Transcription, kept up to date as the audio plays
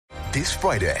This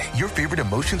Friday, your favorite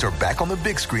emotions are back on the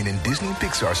big screen in Disney and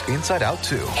Pixar's Inside Out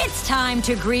 2. It's time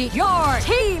to greet your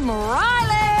Team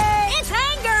Riley. It's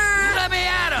anger. Let me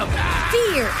at him.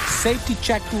 Fear. Safety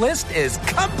checklist is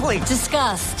complete.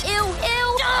 Disgust. Ew,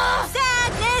 ew.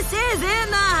 Sadness is in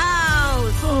the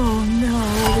house. Oh, no.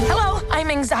 Hello, I'm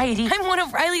anxiety. I'm one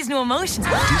of Riley's new emotions.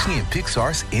 Disney and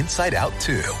Pixar's Inside Out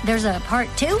 2. There's a part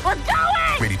 2? We're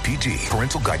going! Rated PG.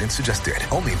 Parental guidance suggested.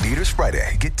 Only in theaters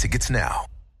Friday. Get tickets now.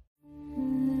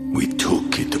 We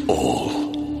took it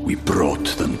all. We brought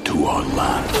them to our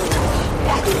land.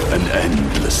 An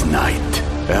endless night,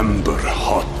 ember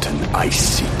hot and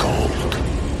icy cold.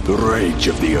 The rage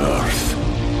of the earth.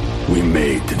 We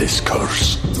made this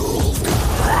curse.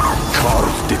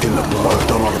 Carved it in the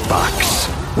blood on our backs.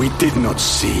 We did not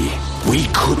see. We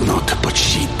could not, but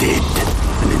she did.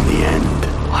 And in the end...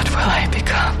 What will I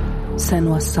become?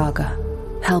 Senua's Saga.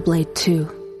 Hellblade 2.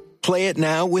 Play it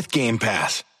now with Game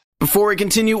Pass. Before we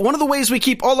continue, one of the ways we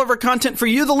keep all of our content for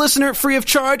you, the listener, free of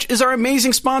charge is our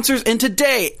amazing sponsors, and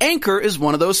today, Anchor is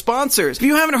one of those sponsors. If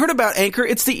you haven't heard about Anchor,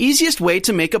 it's the easiest way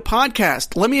to make a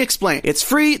podcast. Let me explain. It's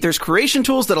free, there's creation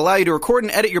tools that allow you to record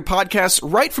and edit your podcasts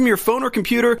right from your phone or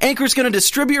computer. Anchor's going to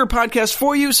distribute your podcast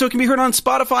for you so it can be heard on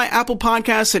Spotify, Apple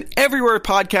Podcasts, and everywhere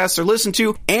podcasts are listened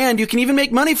to, and you can even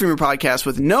make money from your podcast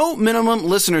with no minimum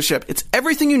listenership. It's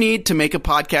everything you need to make a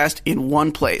podcast in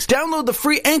one place. Download the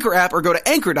free Anchor app or go to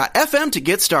anchor.fm to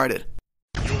get started.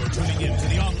 You're tuning in to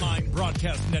the online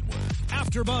broadcast network,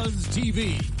 AfterBuzz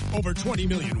TV. Over 20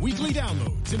 million weekly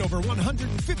downloads in over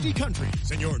 150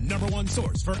 countries, and your number one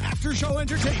source for after-show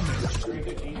entertainment.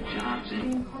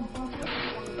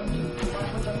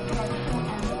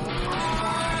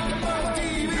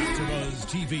 AfterBuzz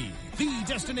TV, the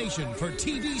destination for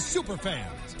TV superfans.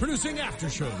 Producing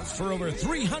aftershows for over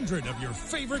 300 of your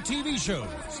favorite TV shows.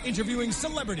 Interviewing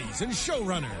celebrities and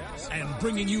showrunners. And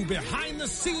bringing you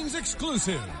behind-the-scenes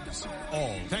exclusives.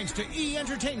 All thanks to E!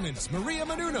 Entertainment's Maria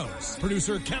Menounos,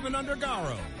 producer Kevin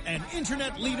Undergaro, and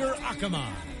internet leader Akamai.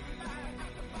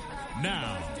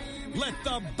 Now, let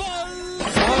the buzz...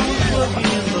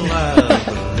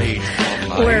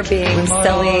 We're being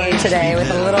silly today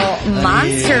with a little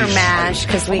Monster Mash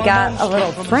because we got a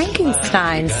little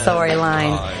Frankenstein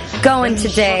storyline going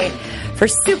today for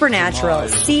Supernatural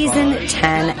Season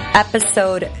 10,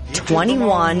 Episode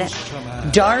 21,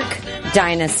 Dark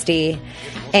Dynasty.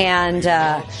 And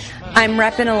I'm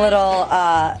repping a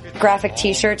little graphic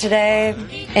t-shirt today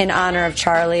in honor of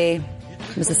Charlie.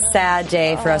 It was a sad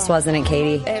day for us, wasn't it,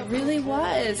 Katie? It really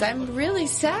was. I'm really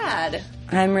sad.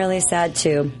 I'm really sad,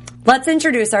 too. Let's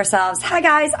introduce ourselves. Hi,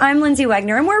 guys. I'm Lindsay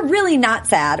Wegner, and we're really not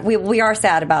sad. We are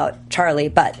sad about Charlie,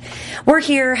 but we're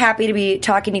here, happy to be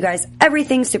talking to you guys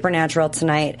everything Supernatural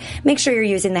tonight. Make sure you're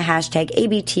using the hashtag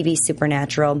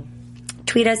ABTVSupernatural.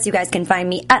 Tweet us. You guys can find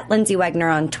me at Lindsay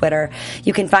Wegner on Twitter.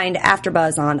 You can find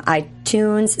AfterBuzz on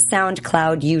iTunes,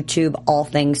 SoundCloud, YouTube, all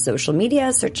things social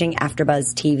media, searching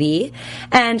AfterBuzz TV.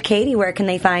 And Katie, where can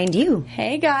they find you?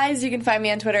 Hey, guys. You can find me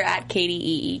on Twitter at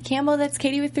Katie E.E. Campbell. That's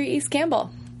Katie with 3 E's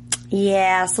Campbell.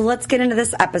 Yeah, so let's get into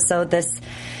this episode,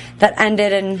 that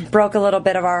ended and broke a little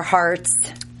bit of our hearts.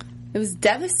 It was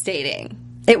devastating.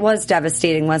 It was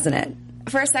devastating, wasn't it?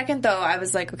 For a second, though, I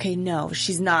was like, okay, no,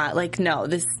 she's not. Like, no,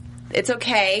 it's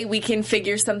okay. We can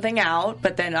figure something out.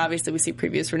 But then, obviously, we see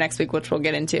previews for next week, which we'll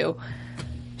get into.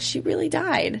 She really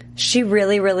died. She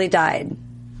really, really died.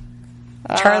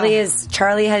 Charlie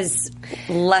has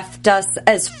left us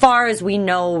as far as we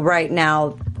know right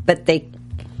now, but they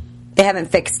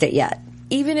haven't fixed it yet.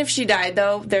 Even if she died,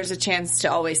 though, there's a chance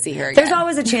to always see her again. There's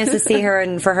always a chance to see her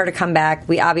and for her to come back.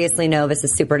 We obviously know this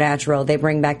is Supernatural. They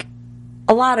bring back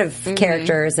a lot of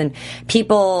characters, and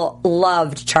people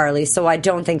loved Charlie, so I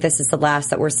don't think this is the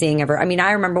last that we're seeing ever. I mean,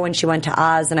 I remember when she went to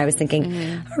Oz, and I was thinking,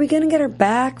 are we going to get her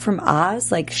back from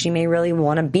Oz? Like, she may really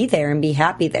want to be there and be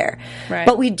happy there. Right.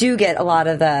 But we do get a lot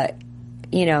of the,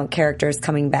 characters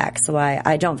coming back, so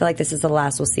I don't feel like this is the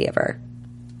last we'll see of her.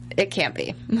 It can't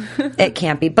be. It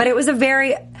can't be. But it was a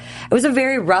very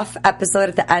rough episode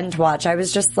at the end to watch. I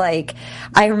was just like,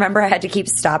 I remember I had to keep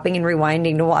stopping and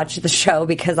rewinding to watch the show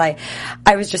because I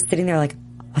was just sitting there like,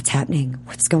 what's happening?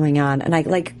 What's going on? And I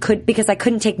because I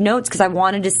couldn't take notes because I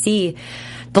wanted to see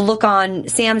the look on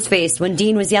Sam's face when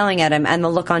Dean was yelling at him and the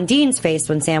look on Dean's face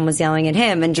when Sam was yelling at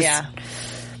him, and just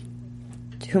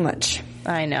too much.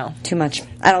 I know. Too much.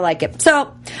 I don't like it.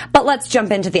 So, but let's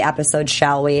jump into the episode,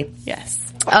 shall we? Yes.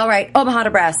 All right, Omaha,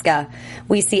 Nebraska.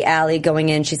 We see Allie going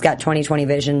in. She's got 20/20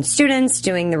 vision students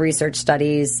doing the research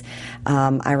studies.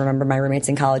 I remember my roommates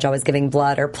in college always giving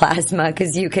blood or plasma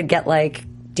because you could get,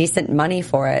 decent money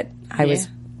for it. I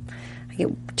I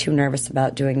get too nervous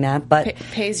about doing that, but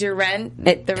pays your rent.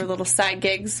 There were little side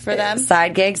gigs for them.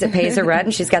 Side gigs. It pays her rent,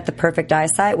 and she's got the perfect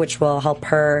eyesight, which will help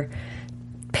her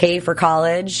pay for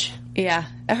college. Yeah.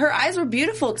 Her eyes were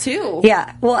beautiful, too.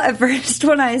 Yeah. Well, at first,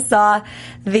 when I saw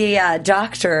the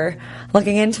doctor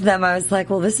looking into them, I was like,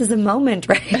 well, this is a moment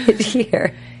right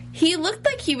here. He looked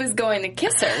like he was going to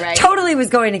kiss her, right? Totally was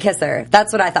going to kiss her.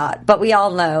 That's what I thought. But we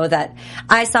all know that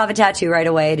I saw the tattoo right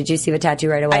away. Did you see the tattoo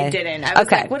right away? I didn't. I was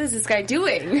like, what is this guy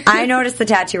doing? I noticed the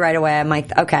tattoo right away. I'm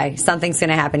like, okay, something's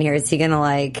going to happen here. Is he going to,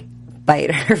 like,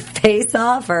 bite her face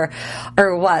off or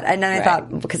what? And then I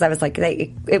thought, because I was like,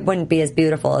 it wouldn't be as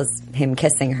beautiful as him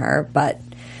kissing her, but...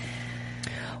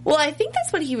 Well, I think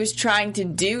that's what he was trying to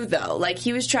do, though. Like,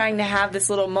 he was trying to have this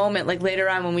little moment, like, later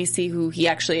on when we see who he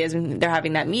actually is when they're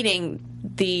having that meeting,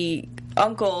 the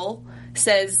uncle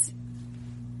says,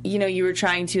 you know, you were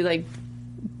trying to, like,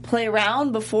 play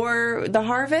around before the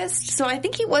harvest. So I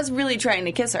think he was really trying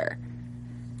to kiss her.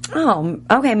 Oh,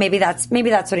 okay, maybe that's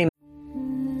what he...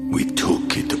 We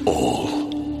took it all.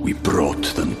 We brought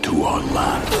them to our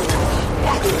land.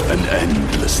 An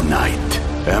endless night,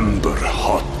 ember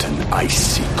hot and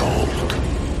icy cold.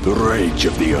 The rage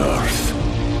of the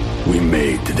earth. We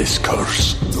made this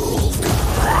curse.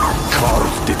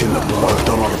 Carved it in the blood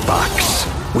on our backs.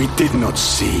 We did not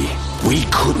see. We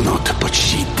could not, but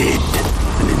she did.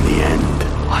 And in the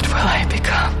end, what will I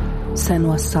become?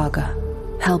 Senua's Saga.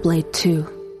 Hellblade 2.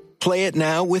 Play it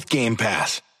now with Game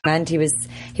Pass. And he was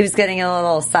getting a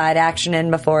little side action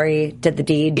in before he did the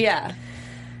deed. Yeah.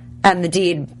 And the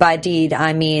deed, by deed,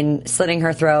 I mean slitting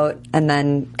her throat and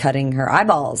then cutting her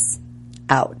eyeballs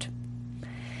out.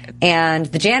 And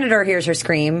the janitor hears her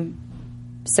scream,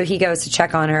 so he goes to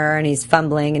check on her, and he's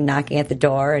fumbling and knocking at the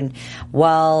door. And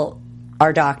while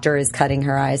our doctor is cutting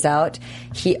her eyes out,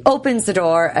 he opens the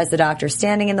door as the doctor's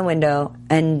standing in the window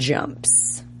and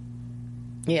jumps.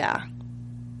 Yeah.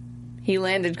 He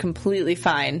landed completely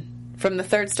fine from the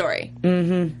third story.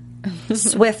 Mm-hmm.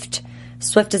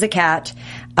 Swift as a cat.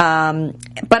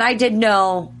 But I did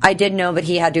know that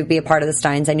he had to be a part of the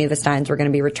Steins. I knew the Steins were going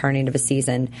to be returning to the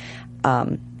season.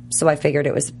 So I figured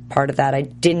it was part of that. I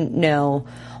didn't know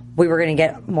we were going to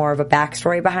get more of a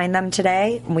backstory behind them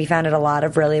today. We found out a lot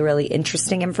of really, really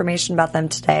interesting information about them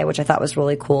today, which I thought was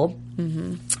really cool.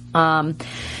 Mm-hmm.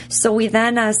 So we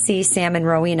then see Sam and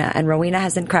Rowena, and Rowena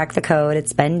hasn't cracked the code.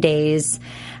 It's been days.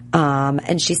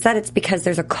 And she said it's because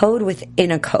there's a code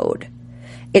within a code.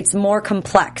 It's more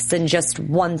complex than just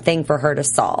one thing for her to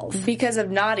solve. Because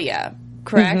of Nadia,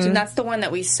 correct? Mm-hmm. And that's the one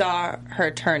that we saw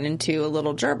her turn into a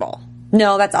little gerbil.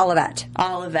 No, that's Olivet.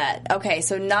 Olivet. Okay,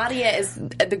 so Nadia is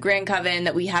the Grand Coven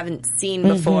that we haven't seen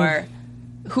before.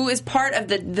 Mm-hmm. Who is part of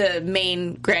the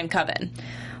main Grand Coven?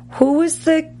 Who is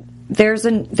there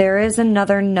is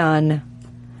another nun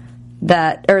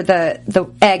that, or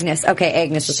the Agnes. Okay,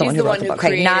 Agnes is the one who wrote the book.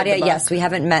 Okay, Nadia, yes, we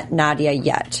haven't met Nadia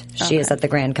yet. She is at the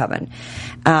Grand Coven.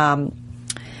 And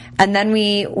then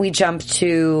we jump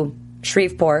to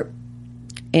Shreveport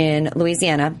in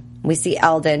Louisiana. We see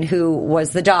Eldon, who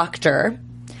was the doctor,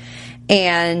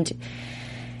 and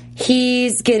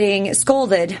he's getting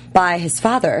scolded by his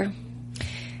father.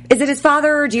 Is it his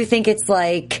father, or do you think it's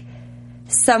like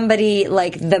somebody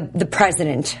like the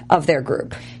president of their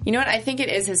group? You know what? I think it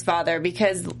is his father,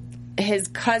 because his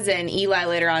cousin, Eli,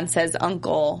 later on says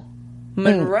Uncle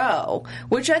Monroe,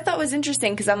 which I thought was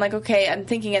interesting, because I'm like, okay, I'm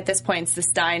thinking at this point it's the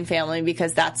Stein family,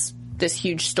 because that's this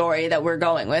huge story that we're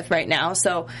going with right now.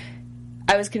 So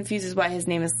I was confused as why his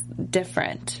name is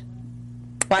different.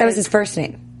 That was his first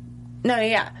name. No,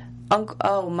 yeah.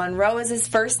 Monroe is his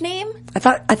first name? I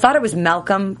thought it was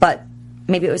Malcolm, but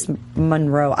maybe it was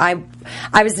Monroe. I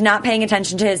was not paying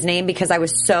attention to his name because I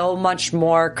was so much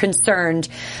more concerned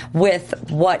with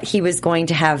what he was going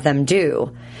to have them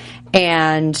do.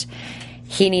 And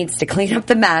he needs to clean up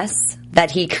the mess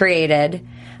that he created,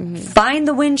 find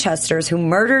the Winchesters who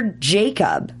murdered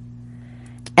Jacob,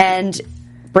 and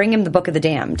bring him the Book of the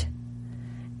Damned.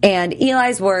 And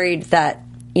Eli's worried that,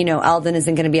 Eldon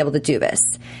isn't going to be able to do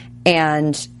this.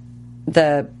 And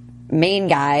the main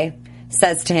guy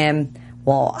says to him,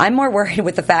 well, I'm more worried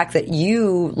with the fact that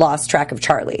you lost track of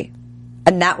Charlie.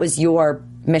 And that was your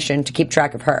mission, to keep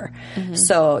track of her. Mm-hmm.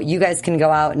 So you guys can go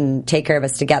out and take care of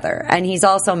us together. And he's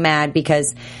also mad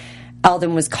because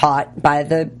Eldon was caught by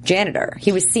the janitor.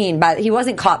 He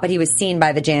wasn't caught, but he was seen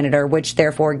by the janitor, which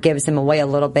therefore gives him away a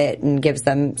little bit and gives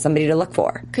them somebody to look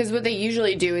for. Because what they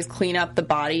usually do is clean up the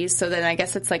bodies, so then I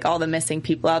guess it's like all the missing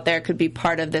people out there could be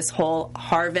part of this whole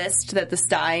harvest that the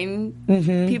Stein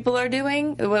people are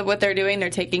doing. What they're doing,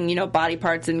 they're taking, body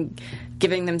parts and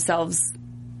giving themselves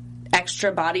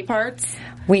extra body parts.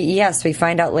 We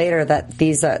find out later that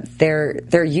these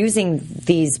they're using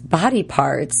these body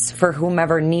parts for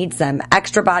whomever needs them.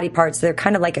 Extra body parts. They're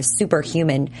kind of like a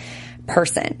superhuman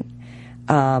person,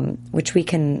 which we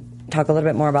can talk a little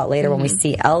bit more about later when we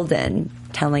see Eldon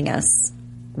telling us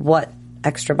what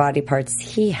extra body parts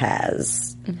he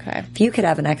has. Okay. If you could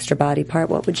have an extra body part,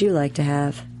 what would you like to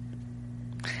have?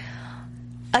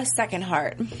 A second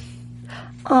heart.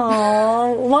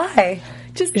 Oh, why?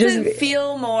 Just to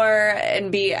feel more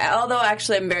and be, although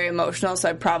actually I'm very emotional, so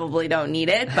I probably don't need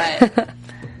it, but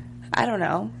I don't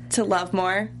know, to love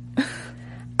more.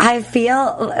 I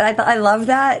love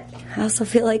that. I also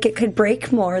feel like it could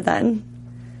break more then.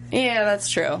 Yeah, that's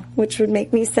true. Which would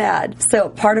make me sad. So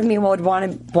part of me would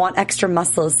want extra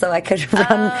muscles so I could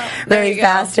run very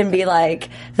fast and be like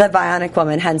the Bionic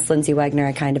Woman. Hence Lindsay Wegner.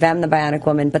 I kind of am the Bionic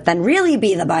Woman, but then really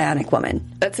be the Bionic Woman.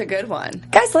 That's a good one.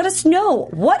 Guys, let us know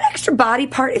what extra body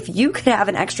part, if you could have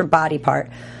an extra body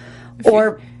part,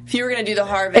 if you were going to do the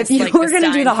harvest, if you were going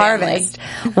to do the harvest,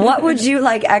 what would you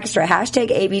like extra? Hashtag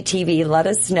ABTV. Let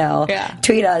us know. Yeah.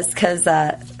 Tweet us because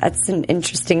that's an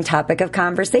interesting topic of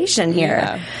conversation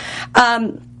here. Yeah.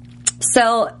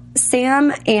 So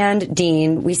Sam and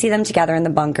Dean, we see them together in the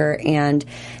bunker, and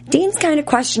Dean's kind of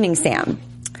questioning Sam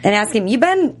and asking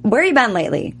him, where you been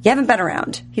lately? You haven't been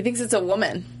around. He thinks it's a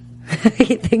woman.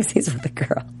 He thinks he's with a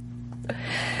girl.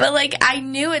 But, like, I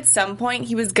knew at some point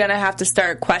he was going to have to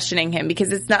start questioning him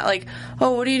because it's not like,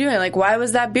 oh, what are you doing? Like, why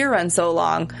was that beer run so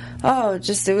long? Oh, it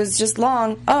was just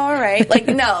long. Oh, all right. Like,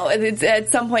 no, it's, at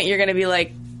some point you're going to be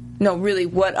like, no, really,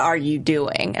 what are you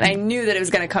doing? And I knew that it was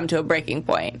going to come to a breaking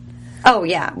point. Oh,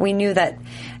 yeah. We knew that.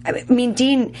 I mean,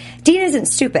 Dean isn't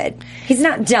stupid. He's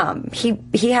not dumb.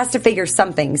 He has to figure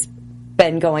something's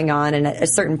been going on, and at a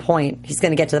certain point he's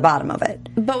going to get to the bottom of it.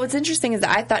 But what's interesting is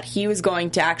that I thought he was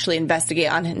going to actually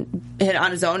investigate on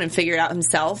his own and figure it out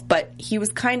himself, but he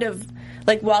was kind of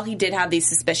like, while he did have these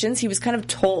suspicions, he was kind of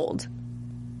told.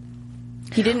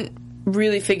 He didn't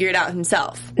really figure it out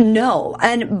himself. No,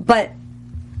 but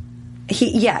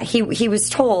he was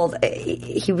told,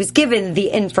 he was given the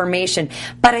information,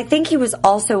 but I think he was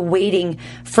also waiting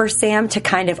for Sam to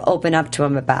kind of open up to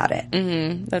him about it.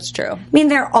 Mm-hmm. That's true. I mean,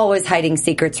 they're always hiding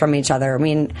secrets from each other. I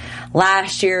mean,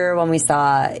 last year when we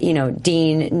saw,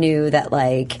 Dean knew that,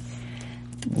 like,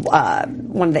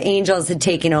 one of the angels had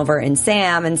taken over in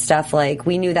Sam and stuff, like,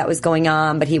 we knew that was going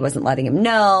on, but he wasn't letting him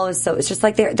know. So it's just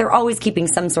like they're always keeping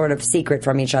some sort of secret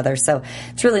from each other. So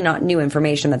it's really not new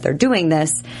information that they're doing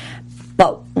this.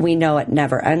 But we know it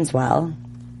never ends well.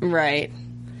 Right.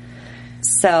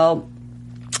 So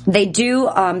they do,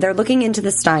 they're looking into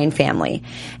the Stein family,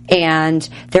 and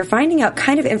they're finding out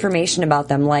kind of information about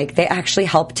them. Like, they actually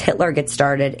helped Hitler get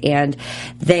started, and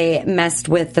they messed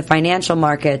with the financial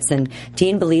markets, and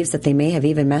Dean believes that they may have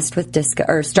even messed with disco,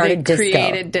 or started disco. They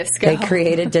created disco. They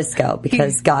created disco,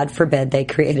 because God forbid they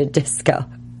created disco.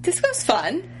 Disco's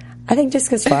fun. I think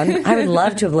disco's fun. I would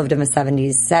love to have lived in the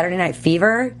 70s. Saturday Night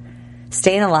Fever.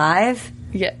 Staying Alive?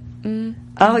 Yeah.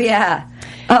 Oh, yeah.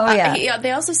 Oh, yeah.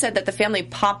 They also said that the family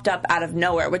popped up out of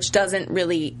nowhere, which doesn't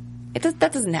really... that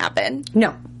doesn't happen.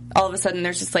 No. All of a sudden,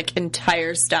 there's just, like,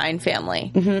 entire Stein family.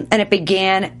 Mm-hmm. And it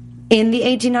began in the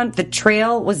 1800s. The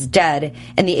trail was dead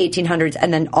in the 1800s,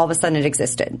 and then all of a sudden it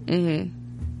existed. Mm-hmm.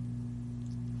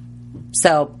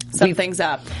 So... Something's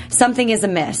up. Something is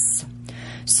amiss.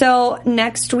 So,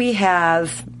 next we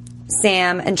have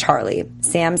Sam and Charlie.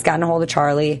 Sam's gotten a hold of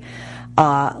Charlie.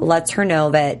 Lets her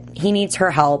know that he needs her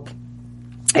help,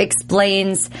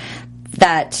 explains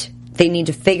that they need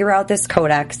to figure out this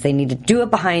codex, they need to do it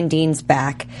behind Dean's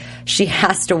back. She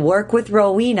has to work with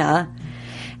Rowena,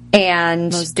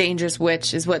 and... Most dangerous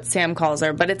witch is what Sam calls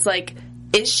her, but it's like,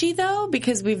 is she though?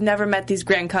 Because we've never met these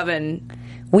Grand Coven.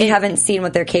 We haven't seen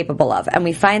what they're capable of, and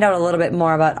we find out a little bit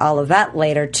more about Olivet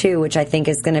later too, which I think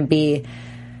is going to be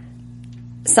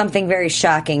something very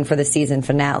shocking for the season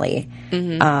finale.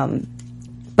 Mm-hmm.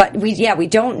 But we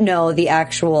don't know the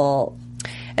actual...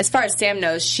 As far as Sam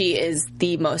knows, she is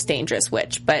the most dangerous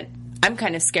witch, but I'm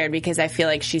kind of scared because I feel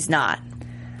like she's not.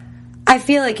 I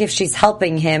feel like if she's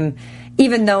helping him,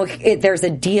 even though there's a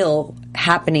deal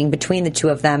happening between the two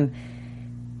of them,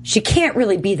 she can't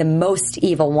really be the most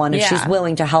evil one if she's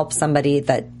willing to help somebody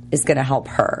that is going to help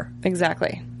her.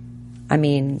 Exactly. I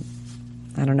mean,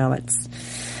 I don't know. It's...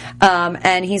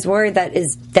 and he's worried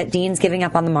that Dean's giving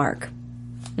up on the mark.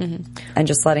 Mm-hmm. And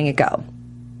just letting it go.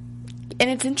 And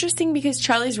it's interesting because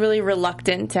Charlie's really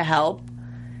reluctant to help,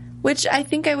 Which I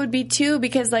think I would be too,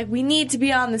 because like we need to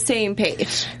be on the same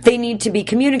page. They need to be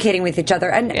communicating with each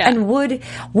other. And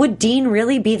would Dean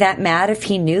really be that mad if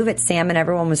he knew that Sam and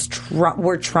everyone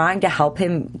were trying to help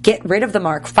him get rid of the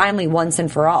mark finally once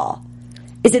and for all?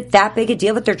 Is it that big a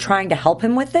deal that they're trying to help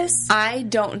him with this? I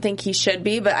don't think he should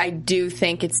be, but I do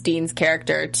think it's Dean's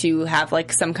character to have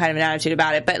like some kind of an attitude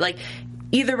about it. But like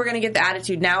either we're going to get the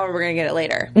attitude now or we're going to get it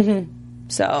later. Mm-hmm.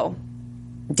 So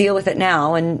deal with it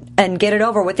now and get it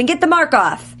over with and get the mark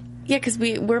off. Yeah, because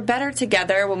we're better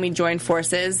together when we join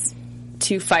forces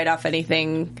to fight off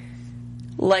anything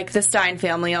like the Stein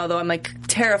family, although I'm like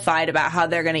terrified about how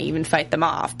they're going to even fight them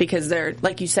off because they're,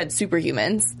 like you said,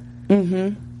 superhumans.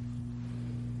 Mm-hmm.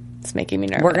 It's making me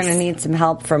nervous. We're going to need some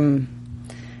help from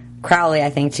Crowley,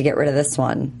 I think, to get rid of this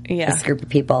one. Yeah. This group of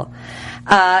people.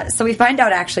 So we find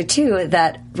out, actually, too,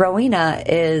 that Rowena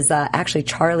is actually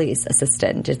Charlie's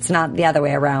assistant. It's not the other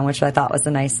way around, which I thought was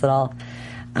a nice little...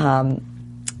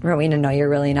 Rowena, no, you're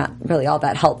really not really all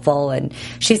that helpful. And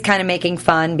she's kind of making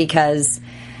fun because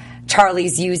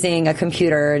Charlie's using a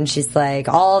computer, and she's like,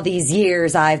 all these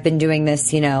years I've been doing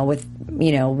this,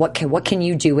 what can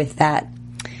you do with that?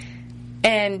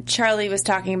 And Charlie was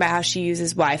talking about how she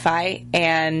uses Wi-Fi,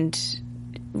 and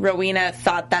Rowena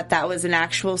thought that was an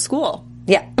actual school.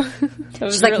 Yeah.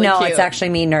 She's like, really no, cute. It's actually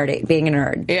me being a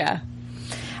nerd. Yeah.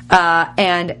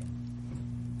 And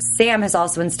Sam has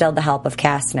also instilled the help of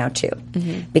Cass now, too.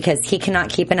 Mm-hmm. Because he cannot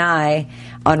keep an eye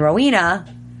on Rowena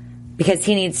because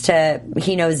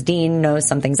he knows Dean knows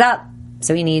something's up.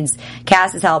 So he needs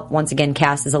Cass's help. Once again,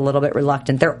 Cass is a little bit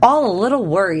reluctant. They're all a little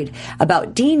worried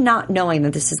about Dean not knowing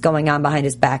that this is going on behind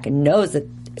his back and knows that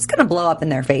it's going to blow up in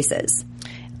their faces.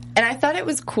 And I thought it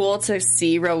was cool to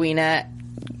see Rowena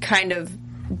kind of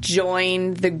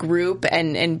join the group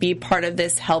and be part of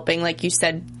this helping. Like you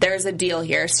said, there's a deal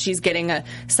here. She's getting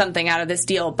something out of this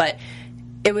deal. But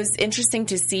it was interesting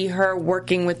to see her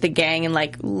working with the gang and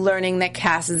like learning that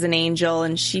Cass is an angel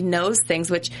and she knows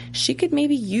things which she could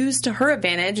maybe use to her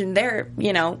advantage, and they're,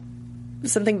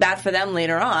 something bad for them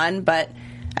later on. But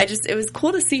it was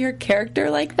cool to see her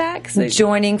character like that.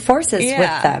 Joining forces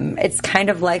with them. It's kind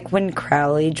of like when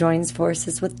Crowley joins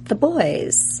forces with the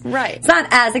boys. Right. It's not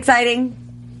as exciting,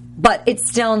 but it's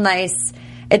still nice.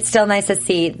 It's still nice to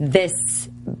see this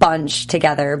bunch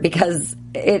together because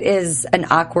it is an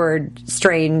awkward,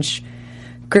 strange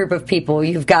group of people.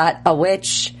 You've got a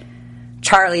witch,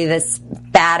 Charlie, this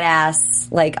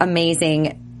badass, like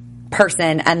amazing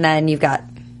person, and then you've got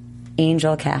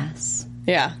Angel Cass.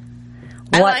 Yeah.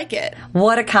 I like it.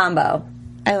 What a combo.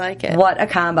 I like it. What a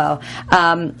combo.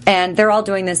 And they're all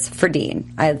doing this for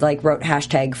Dean. I wrote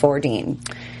hashtag for Dean.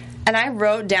 And I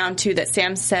wrote down, too, that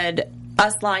Sam said,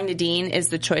 us lying to Dean is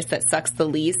the choice that sucks the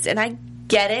least. And I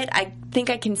get it. I think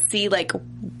I can see,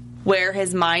 where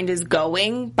his mind is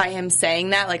going by him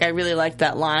saying that. I really liked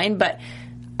that line. But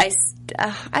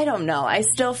I don't know. I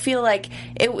still feel like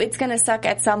it's going to suck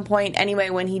at some point anyway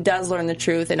when he does learn the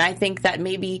truth. And I think that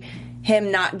maybe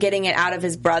him not getting it out of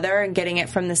his brother and getting it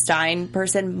from the Stein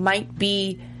person might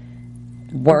be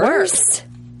worse.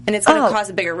 And it's going to cause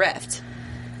a bigger rift.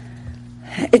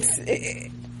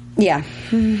 Yeah.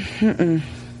 Mm-mm.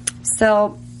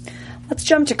 So, let's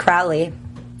jump to Crowley.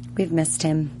 We've missed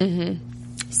him.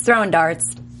 Mm-hmm. He's throwing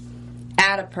darts.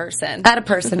 At a person.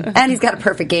 And he's got a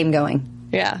perfect game going.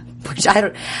 Yeah. Which I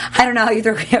don't know how you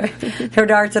throw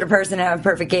darts at a person and have a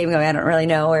perfect game going. I don't really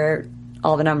know where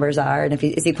all the numbers are. And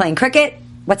is he playing cricket?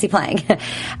 What's he playing?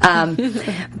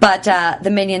 But the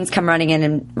minions come running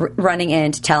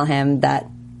in to tell him that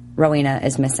Rowena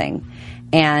is missing.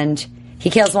 And he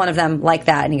kills one of them like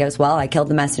that, and he goes, well, I killed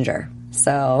the messenger.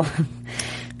 So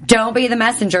don't be the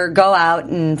messenger. Go out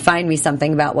and find me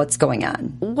something about what's going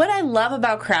on. What I love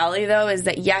about Crowley, though, is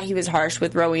that, he was harsh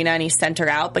with Rowena and he sent her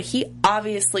out, but he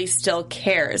obviously still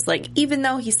cares. Even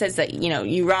though he says that,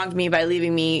 you wronged me by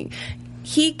leaving me,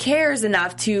 he cares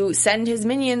enough to send his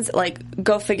minions,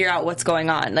 go figure out what's going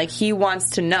on. He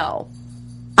wants to know.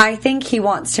 I think he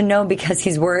wants to know because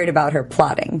he's worried about her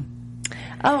plotting.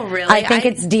 Oh, really? I think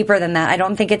it's deeper than that. I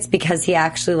don't think it's because he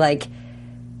actually,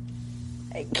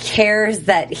 cares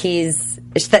that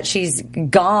she's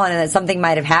gone and that something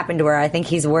might have happened to her. I think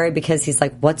he's worried because he's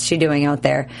like, what's she doing out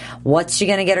there? What's she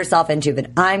going to get herself into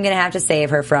that I'm going to have to save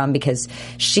her from because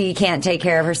she can't take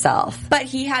care of herself? But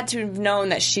he had to have known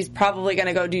that she's probably going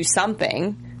to go do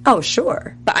something. Oh,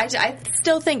 sure. But I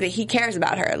still think that he cares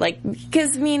about her.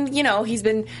 Because, he's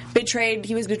been betrayed.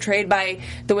 He was betrayed by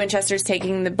the Winchesters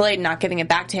taking the blade and not giving it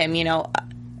back to him.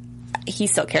 He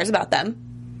still cares about them.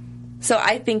 So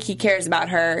I think he cares about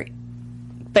her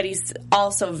but he's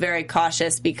also very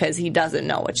cautious because he doesn't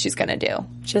know what she's going to do.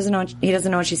 He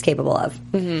doesn't know what she's capable of,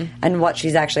 and what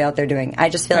she's actually out there doing. I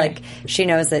just feel like he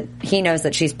knows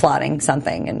that she's plotting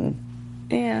something, and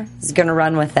he's going to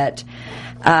run with it.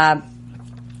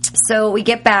 So we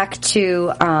get back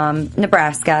to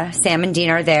Nebraska. Sam and Dean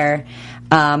are there,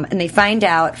 and they find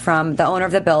out from the owner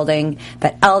of the building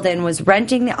that Eldon was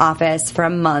renting the office for a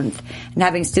month and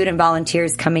having student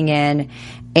volunteers coming in,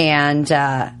 and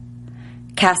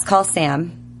Cass calls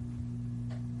Sam.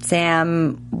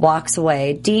 Sam walks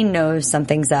away. Dean knows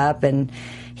something's up, and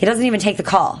he doesn't even take the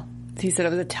call. He said it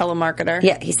was a telemarketer.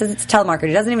 Yeah, he says it's a telemarketer.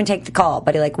 He doesn't even take the call,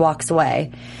 but he walks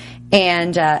away.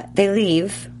 And they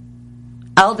leave.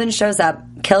 Eldon shows up,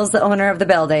 kills the owner of the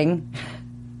building,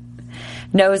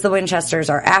 knows the Winchesters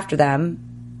are after them.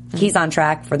 He's on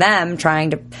track for them,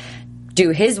 trying to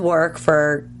do his work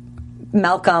for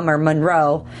Malcolm or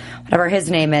Monroe, whatever his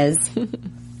name is.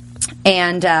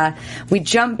 And we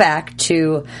jump back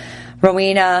to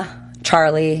Rowena,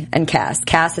 Charlie, and Cass.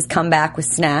 Cass has come back with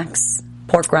snacks,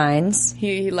 pork rinds.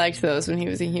 He liked those when he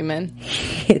was a human.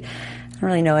 I don't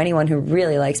really know anyone who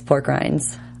really likes pork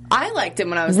rinds. I liked it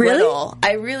when I was little.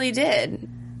 I really did.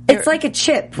 It's like a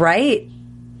chip, right?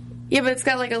 Yeah, but it's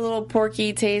got a little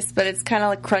porky taste, but it's kind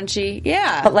of crunchy.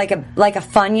 Yeah. But like a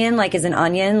Funyun, is an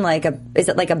onion, is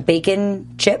it like a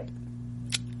bacon chip?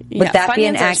 Would that be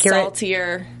an accurate?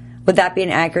 Saltier. Would that be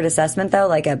an accurate assessment, though?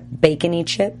 Like a bacony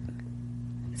chip?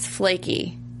 It's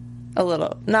flaky. A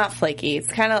little. Not flaky. It's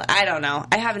kind of, I don't know.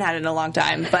 I haven't had it in a long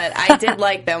time, but I did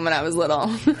like them when I was little.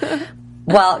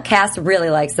 Well, Cass really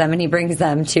likes them, and he brings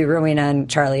them to Rowena and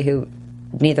Charlie, who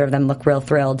neither of them look real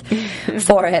thrilled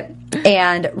for it.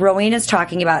 And Rowena's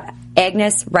talking about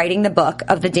Agnes writing the book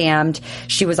of the damned.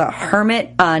 She was a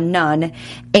hermit nun,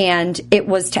 and it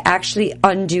was to actually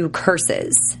undo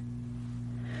curses.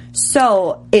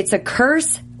 So it's a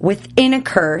curse within a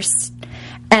curse,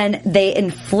 and they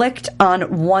inflict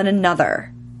on one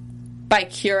another. By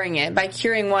curing it. By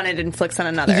curing one, it inflicts on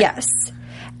another. Yes.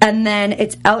 And then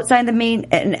it's outside the main,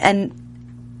 and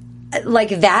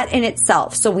like that in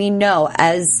itself. So we know,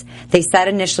 as they said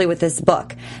initially with this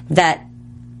book, that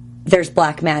there's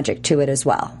black magic to it as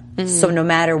well. Mm-hmm. So no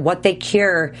matter what they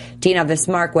cure Dean of this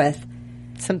mark with,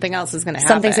 something else is going to happen.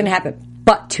 Something's going to happen.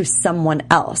 But to someone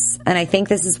else. And I think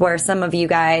this is where some of you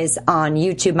guys on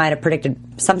YouTube might have predicted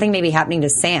something may be happening to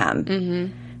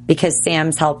Sam. Because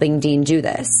Sam's helping Dean do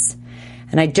this.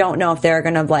 And I don't know if they're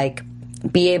going to,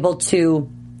 be able to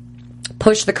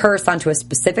push the curse onto a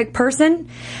specific person.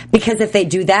 Because if they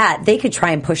do that, they could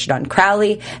try and push it on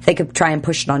Crowley. They could try and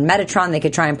push it on Metatron. They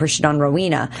could try and push it on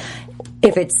Rowena.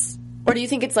 Or do you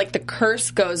think it's like the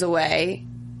curse goes away,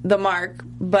 the mark,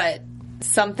 but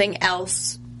something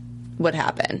else would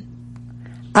happen?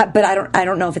 But I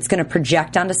don't know if it's going to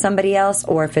project onto somebody else,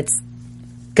 or if it's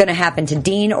going to happen to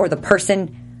Dean or the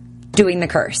person doing the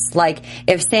curse. Like,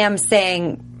 if Sam's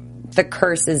saying the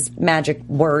curse is magic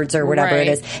words or whatever it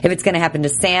is, if it's going to happen to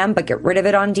Sam but get rid of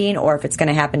it on Dean, or if it's going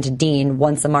to happen to Dean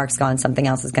once the mark's gone, something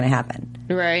else is going to happen.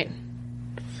 Right.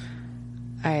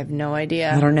 I have no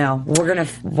idea. I don't know.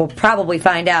 We'll probably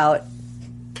find out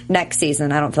next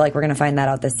season. I don't feel like we're going to find that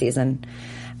out this season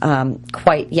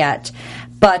quite yet.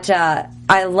 But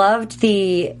I loved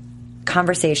the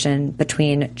conversation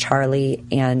between Charlie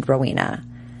and Rowena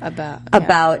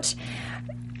about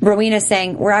Rowena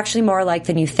saying, we're actually more alike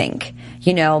than you think.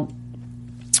 You know,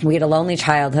 we had a lonely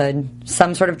childhood.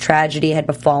 Some sort of tragedy had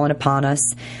befallen upon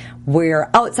us. We're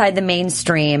outside the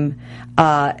mainstream.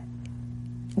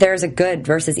 There's a good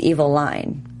versus evil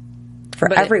line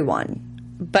for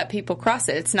everyone. But people cross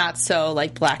it. It's not so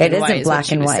black and white. It isn't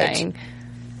black and white. Saying.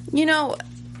 You know,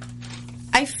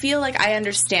 I feel like I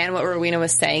understand what Rowena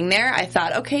was saying there. I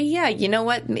thought, okay, yeah, you know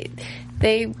what?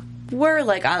 They were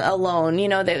alone. You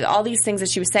know, all these things that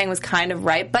she was saying was kind of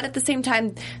right. But at the same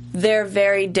time, they're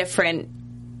very different,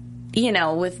 you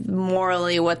know, with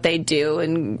morally what they do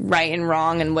and right and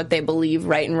wrong and what they believe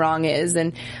right and wrong is.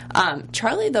 And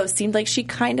Charlie, though, seemed like she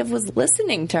kind of was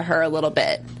listening to her a little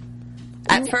bit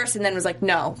at first, and then was like,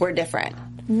 no, we're different.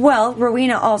 Well,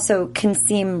 Rowena also can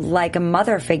seem like a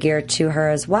mother figure to her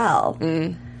as well.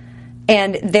 And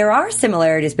there are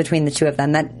similarities between the two of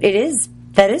them. That is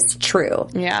true.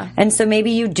 Yeah. And so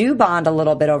maybe you do bond a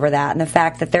little bit over that, and the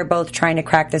fact that they're both trying to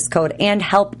crack this code and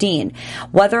help Dean.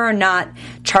 Whether or not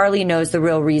Charlie knows the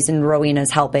real reason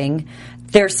Rowena's helping,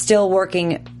 they're still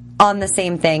working on the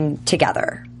same thing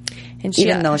together. And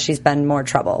even though she's been more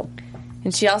trouble.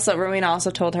 And Rowena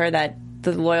also told her that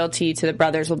the loyalty to the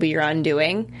brothers will be your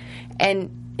undoing.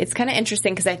 And it's kind of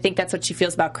interesting because I think that's what she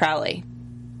feels about Crowley.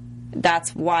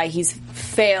 that's why he's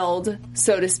failed,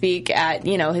 so to speak, at,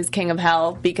 his King of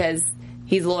Hell, because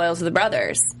he's loyal to the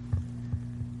brothers.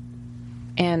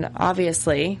 And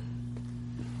obviously,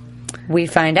 we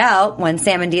find out when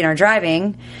Sam and Dean are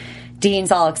driving,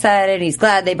 Dean's all excited. He's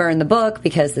glad they burned the book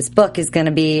because this book is going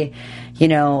to be,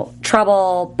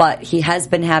 trouble. But he has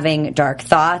been having dark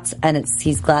thoughts, and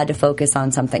he's glad to focus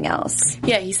on something else.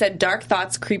 Yeah, he said dark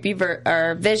thoughts, creepy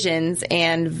visions,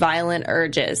 and violent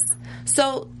urges.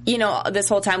 So, this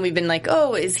whole time we've been like,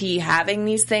 oh, is he having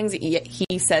these things?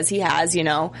 He says he has,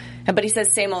 but he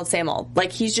says same old.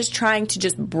 Like, he's just trying to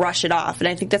just brush it off. And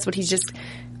I think that's what he just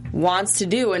wants to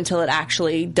do until it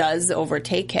actually does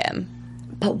overtake him.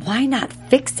 But why not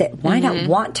fix it? Why not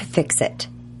want to fix it?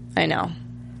 I know.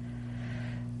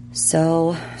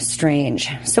 So strange.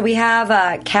 So we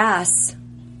have Cass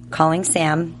calling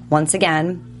Sam once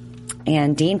again,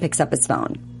 and Dean picks up his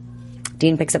phone.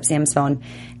 Dean picks up Sam's phone,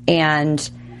 and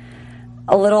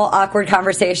a little awkward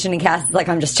conversation, and Cass is like,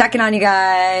 I'm just checking on you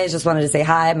guys. Just wanted to say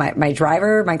hi. My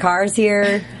driver, my car's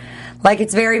here. Like,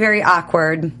 it's very, very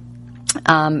awkward.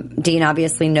 Dean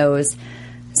obviously knows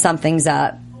something's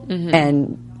up,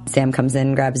 and Sam comes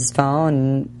in, grabs his phone,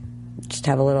 and just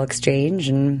have a little exchange,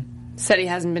 and said he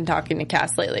hasn't been talking to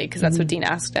Cass lately because that's what Dean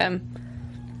asked him.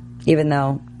 Even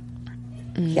though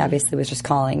he obviously was just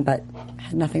calling, but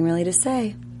had nothing really to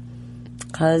say.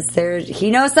 Because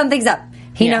he knows something's up.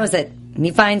 He knows it. And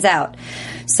he finds out.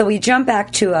 So we jump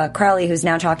back to Crowley, who's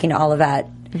now talking to Olivet,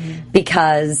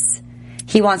 because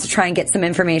he wants to try and get some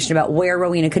information about where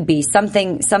Rowena could be.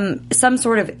 Something, some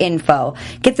sort of info.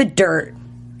 Get the dirt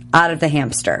out of the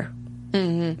hamster.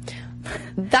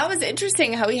 That was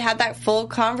interesting how he had that full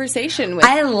conversation with...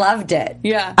 I loved it.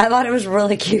 Yeah. I thought it was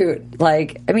really cute.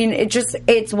 Like, I mean,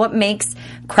 it's what makes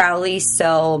Crowley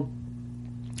so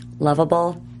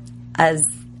lovable as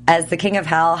the King of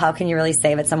Hell. How can you really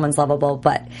say that someone's lovable?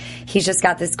 But he's just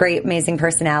got this great, amazing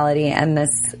personality, and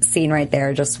this scene right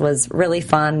there just was really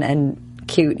fun and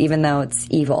cute, even though it's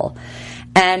evil.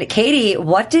 And Katie,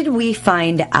 what did we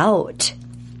find out?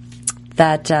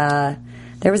 That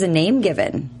there was a name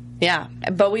given. Yeah,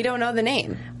 but we don't know the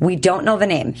name. We don't know the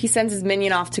name. He sends his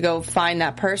minion off to go find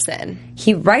that person.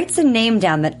 He writes a name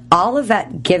down that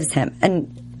Olivet gives him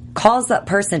and calls that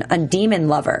person a demon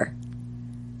lover.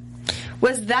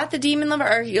 Was that the demon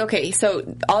lover? Okay,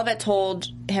 so Olivet told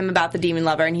him about the demon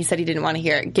lover, and he said he didn't want to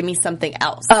hear it. Give me something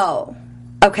else. Oh,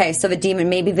 okay, so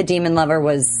maybe the demon lover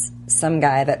was some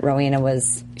guy that Rowena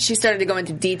was... She started to go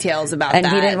into details about that.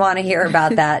 And he didn't want to hear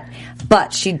about that.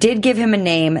 But she did give him a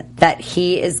name that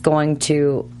he is going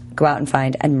to go out and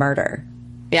find and murder.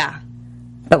 Yeah.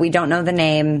 But we don't know the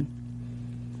name.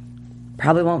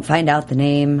 Probably won't find out the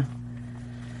name.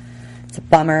 It's a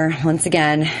bummer. Once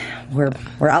again, we're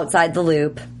outside the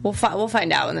loop. We'll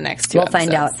find out in the next two episodes. We'll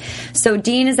find out. So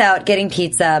Dean is out getting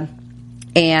pizza,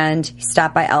 and he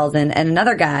stopped by Eldon and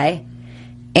another guy,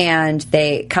 and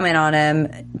they come in on him.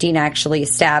 Dean actually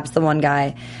stabs the one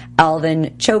guy.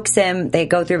 Eldon chokes him. They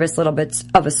go through this little bit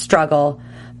of a struggle,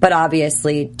 but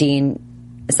obviously Dean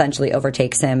essentially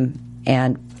overtakes him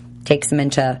and takes him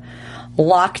into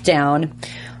lockdown.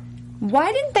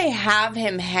 Why didn't they have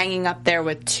him hanging up there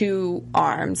with two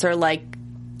arms, or like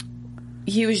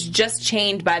he was just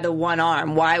chained by the one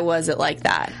arm? Why was it like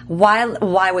that?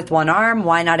 Why with one arm?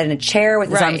 Why not in a chair with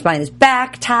his arms behind his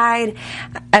back tied?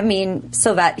 I mean,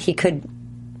 so that he could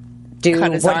do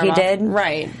what he did.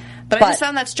 Right. But I just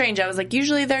found that strange. I was like,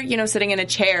 usually they're, sitting in a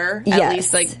chair, at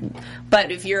least, like,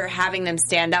 but if you're having them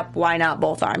stand up, why not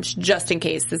both arms? Just in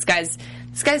case. This guy's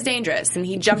dangerous, and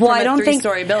he jumped from a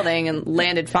 3-story building and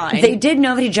landed fine. They did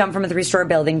know that he jumped from a 3-story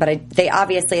building, but they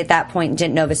obviously at that point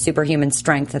didn't know the superhuman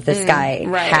strength that this guy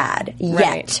had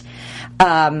yet.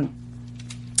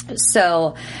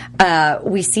 So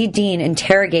we see Dean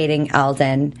interrogating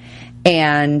Eldon,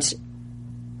 and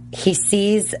he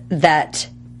sees that...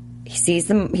 He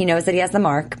knows that he has the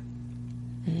mark.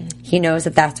 He knows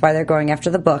that that's why they're going after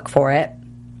the book for it.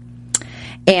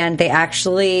 And they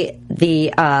actually,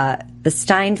 the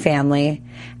Stein family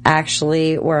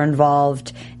actually were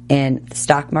involved in the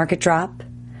stock market drop,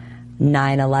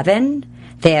 9/11.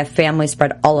 They have family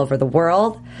spread all over the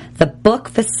world. The book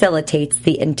facilitates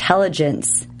the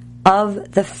intelligence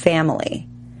of the family.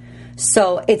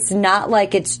 So it's not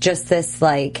like it's just this,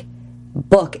 like,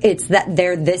 book. It's that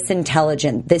they're this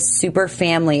intelligent, this super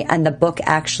family, and the book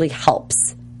actually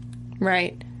helps.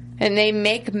 Right. And they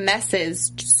make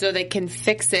messes so they can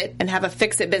fix it and have a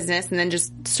fix-it business and then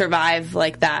just survive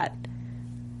like that.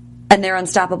 And they're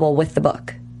unstoppable with the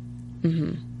book.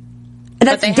 Mm-hmm.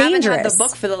 That's but they dangerous. haven't had the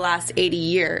book for the last 80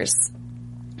 years.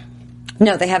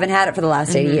 No, they haven't had it for the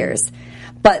last 80 years.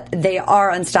 but they are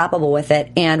unstoppable with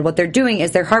it. And what they're doing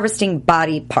is they're harvesting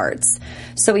body parts.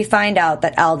 So we find out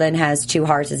that Alden has 2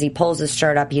 hearts. As he pulls his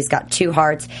shirt up, he's got 2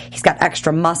 hearts. He's got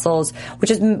extra muscles,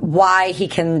 which is why he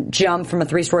can jump from a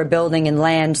 3-story building and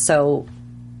land so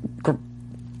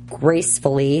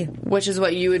gracefully. Which is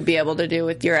what you would be able to do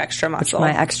with your extra muscle.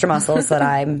 My extra muscles that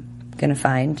I'm going to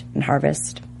find and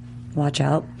harvest. Watch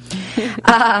out.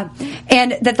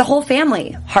 And that the whole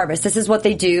family harvests. This is what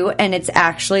they do, and it's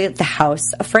actually the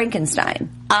House of Frankenstein.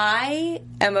 I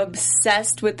am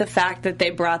obsessed with the fact that they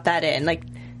brought that in. Like,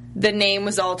 the name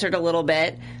was altered a little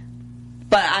bit,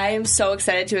 but I am so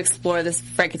excited to explore this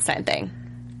Frankenstein thing.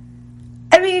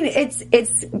 I mean,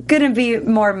 it's going to be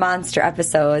more monster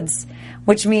episodes,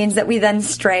 which means that we then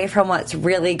stray from what's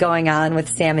really going on with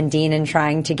Sam and Dean and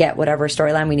trying to get whatever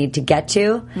storyline we need to get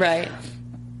to. Right.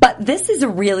 But this is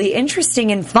really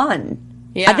interesting and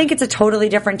fun. Yeah. I think it's a totally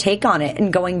different take on it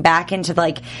and going back into,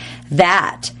 like,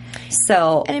 that.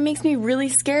 So, and it makes me really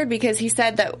scared because he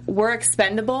said that we're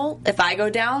expendable. If I go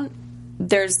down,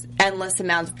 there's endless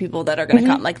amounts of people that are going to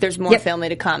come. Like, there's more family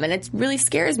to come. And it really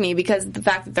scares me because the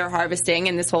fact that they're harvesting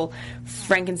and this whole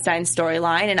Frankenstein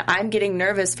storyline, and I'm getting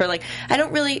nervous for, like, I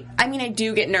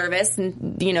do get nervous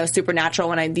and, you know, supernatural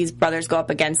when these brothers go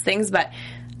up against things, but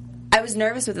I was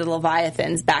nervous with the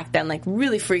Leviathans back then, like,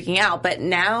 really freaking out. But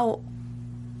now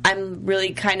I'm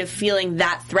really kind of feeling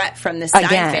that threat from the Stein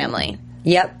family.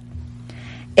 Yep.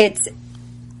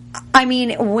 I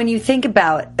mean, when you think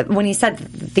about, when he said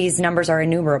these numbers are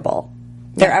innumerable,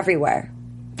 they're everywhere.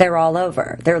 They're all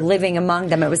over. They're living among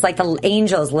them. It was like the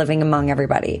angels living among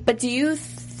everybody. But do you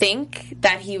think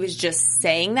that he was just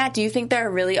saying that? Do you think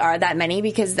there really are that many?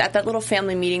 Because at that little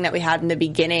family meeting that we had in the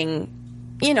beginning,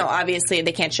 you know, obviously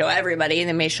they can't show everybody.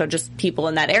 They may show just people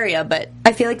in that area, but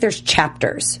I feel like there's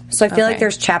chapters. So I feel like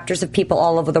there's chapters of people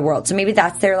all over the world. So maybe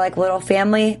that's their, like, little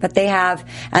family that they have.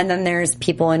 And then there's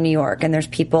people in New York, and there's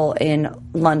people in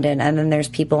London, and then there's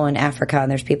people in Africa, and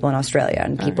there's people in Australia,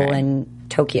 and people in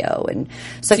Tokyo. And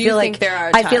so I feel like there are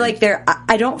I feel like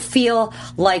I don't feel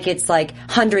like it's like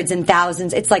hundreds and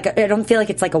thousands. It's like, I don't feel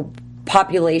like it's like a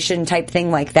population type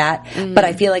thing like that. But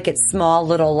I feel like it's small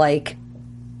little, like,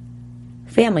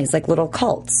 families, like little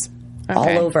cults all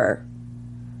over.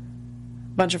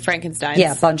 Bunch of Frankensteins.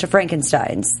 Yeah, a bunch of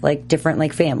Frankensteins, like different,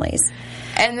 like, families.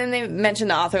 And then they mentioned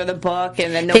the author of the book,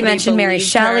 and then they mentioned Mary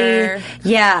Shelley.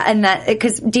 Yeah, and that,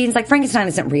 because Dean's like, Frankenstein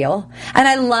isn't real. And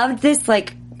I loved this,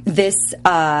 like, this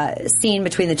scene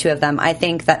between the two of them. I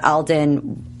think that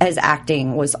Alden, his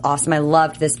acting was awesome. I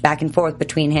loved this back and forth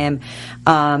between him.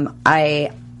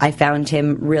 I found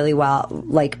him really well,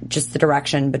 like, just the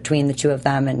direction between the two of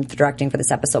them and the directing for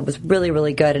this episode was really,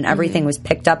 really good, and everything was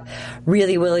picked up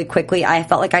really, really quickly. I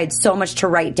felt like I had so much to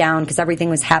write down because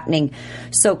everything was happening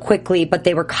so quickly, but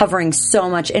they were covering so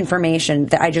much information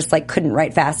that I just, like, couldn't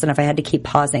write fast enough. I had to keep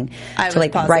pausing to,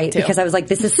 like, write because I was like,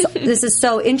 this is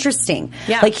so interesting.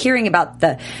 Yeah. Like, hearing about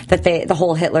the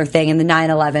whole Hitler thing and the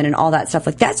 9/11 and all that stuff,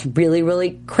 like, that's really,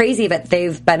 really crazy that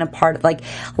they've been a part of, like,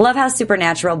 love how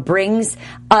Supernatural brings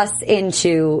us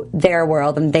into their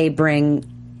world, and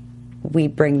we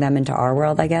bring them into our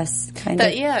world, I guess. Kind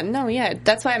of. Yeah.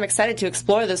 That's why I'm excited to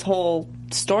explore this whole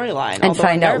storyline and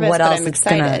find out what else it's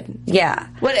gonna. Yeah,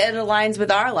 what it aligns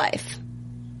with our life.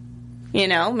 You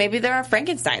know, maybe there are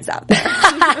Frankensteins out there.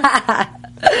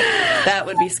 That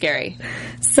would be scary.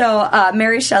 So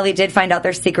Mary Shelley did find out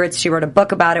their secrets. She wrote a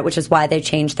book about it, which is why they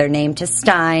changed their name to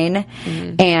Stein.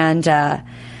 And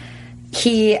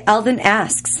Alden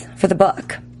asks for the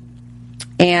book.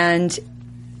 And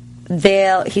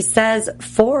he says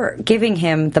for giving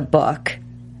him the book,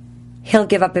 he'll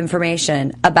give up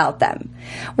information about them.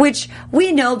 Which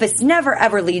we know this never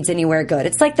ever leads anywhere good.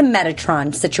 It's like the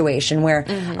Metatron situation where,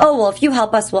 oh, well, if you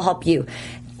help us, we'll help you.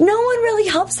 No one really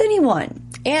helps anyone.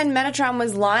 And Metatron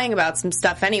was lying about some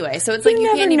stuff anyway, so it's like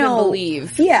you can't even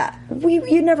believe. Yeah,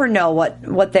 you never know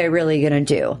what they're really going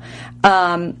to do.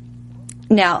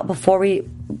 Now, before we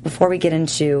get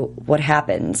into what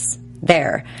happens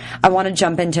there, I want to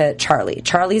jump into Charlie.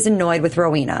 Charlie's annoyed with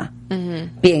Rowena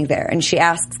being there, and she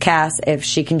asks Cass if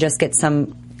she can just get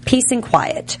some peace and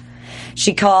quiet.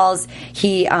 She calls.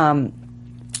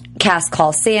 Cass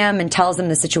calls Sam and tells him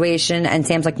the situation, and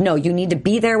Sam's like, no, you need to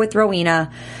be there with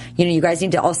Rowena. You know, you guys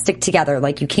need to all stick together.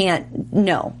 Like, you can't,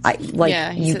 no.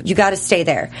 You got to stay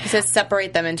there. He says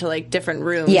separate them into, like, different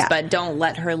rooms, but don't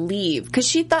let her leave. Because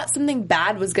she thought something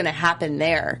bad was going to happen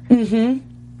there.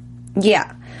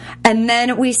 Yeah. And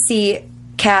then we see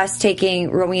Cass taking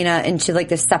Rowena into, like,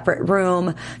 this separate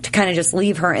room to kind of just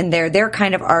leave her in there. They're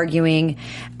kind of arguing.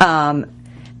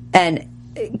 And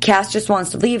Cass just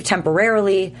wants to leave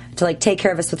temporarily to like take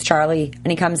care of us with Charlie,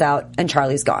 and he comes out and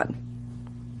Charlie's gone.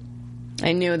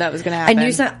 I knew that was going to happen.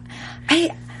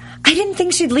 I didn't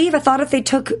think she'd leave. I thought if they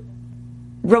took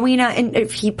Rowena and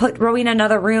if he put Rowena in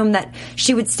another room that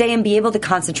she would stay and be able to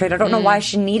concentrate. I don't know why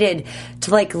she needed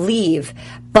to like leave,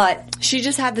 but she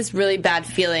just had this really bad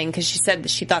feeling because she said that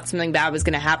she thought something bad was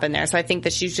going to happen there. So I think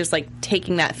that she's just like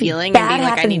taking that feeling and being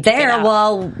like, I need to get out.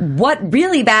 Well, what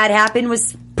really bad happened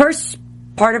was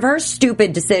part of her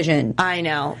stupid decision. I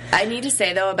know. I need to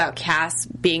say, though, about Cass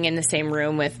being in the same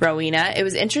room with Rowena, it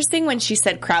was interesting when she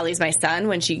said Crowley's my son,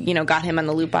 when she, got him on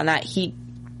the loop on that. He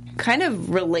kind of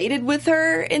related with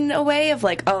her in a way of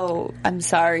like, oh, I'm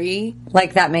sorry.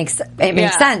 Like that makes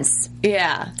sense.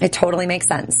 Yeah. It totally makes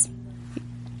sense.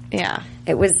 Yeah.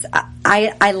 It was,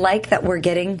 I like that we're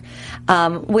getting,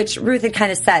 which Ruth had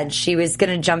kind of said she was going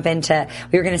to jump into,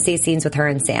 we were going to see scenes with her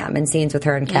and Sam and scenes with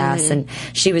her and Cass. And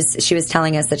she was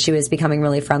telling us that she was becoming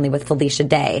really friendly with Felicia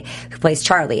Day, who plays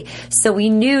Charlie. So we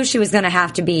knew she was going to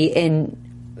have to be in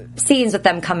scenes with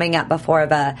them coming up before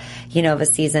the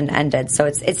season ended. So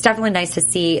it's definitely nice to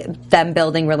see them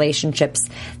building relationships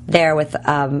there with,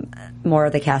 more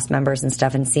of the cast members and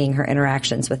stuff and seeing her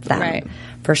interactions with them. Right.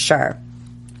 For sure.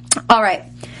 All right.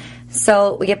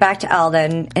 So we get back to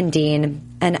Eldon and Dean,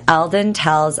 and Eldon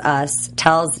tells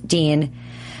Dean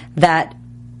that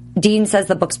Dean says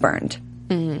the book's burned.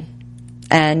 Mm-hmm.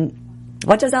 And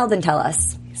what does Eldon tell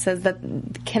us? He says that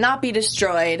it cannot be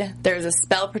destroyed. There's a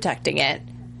spell protecting it.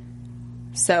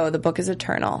 So the book is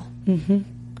eternal. Mm-hmm.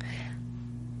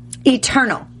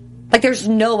 Eternal. Like there's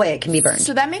no way it can be burned.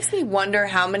 So that makes me wonder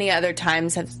how many other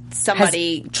times have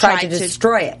somebody tried to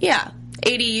destroy it. Yeah.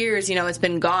 80 years, it's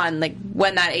been gone. Like,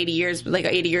 when that 80 years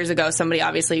ago, somebody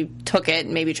obviously took it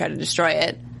and maybe tried to destroy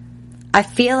it. I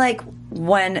feel like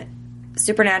when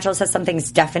Supernatural says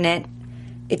something's definite,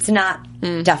 it's not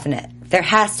definite. There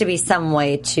has to be some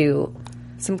way to...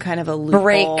 Some kind of a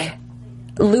loophole.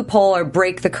 Or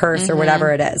break the curse or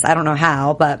whatever it is. I don't know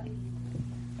how, but...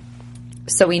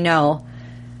 So we know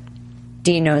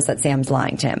Dean knows that Sam's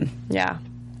lying to him. Yeah.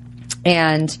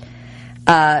 And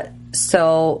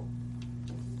so...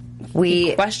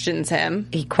 He questions him.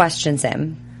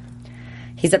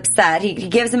 He's upset. He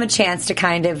gives him a chance to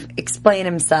kind of explain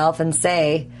himself and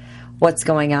say what's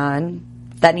going on.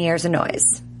 Then he hears a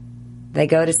noise. They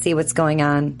go to see what's going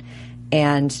on,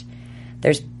 and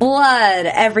there's blood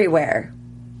everywhere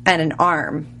and an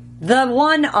arm. The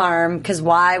one arm, because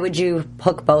why would you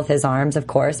hook both his arms? Of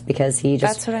course, because he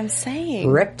just... That's what I'm saying.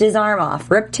 Ripped his own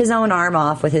arm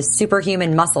off with his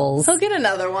superhuman muscles. He'll get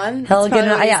another one. They'll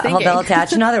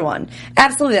attach another one.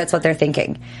 Absolutely, that's what they're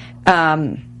thinking.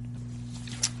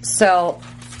 So,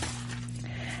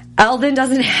 Eldon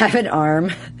doesn't have an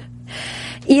arm.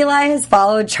 Eli has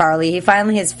followed Charlie. He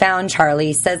finally has found Charlie.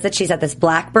 He says that she's at this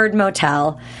Blackbird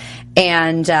motel,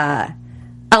 and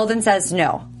Eldon says,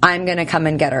 no, I'm going to come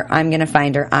and get her. I'm going to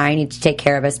find her. I need to take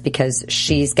care of us because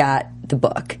she's got the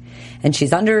book. And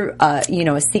she's under, a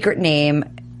secret name,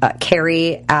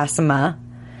 Carrie Asima.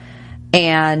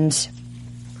 And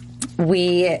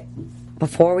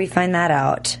before we find that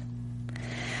out,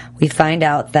 we find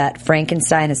out that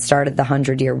Frankenstein has started the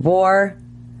 100-Year War.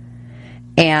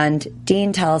 And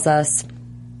Dean tells us,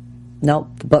 nope,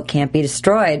 the book can't be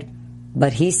destroyed.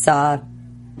 But he saw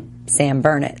Sam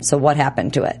burn it. So what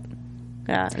happened to it?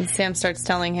 Yeah, and Sam starts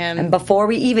telling him. And before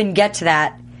we even get to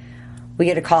that, we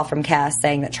get a call from Cass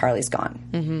saying that Charlie's gone.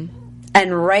 Mm-hmm.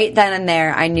 And right then and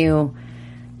there, I knew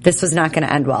this was not going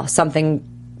to end well.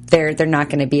 They're not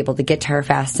going to be able to get to her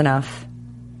fast enough.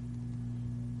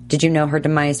 Did you know her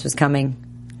demise was coming?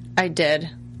 I did.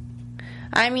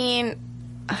 I mean,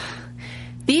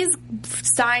 these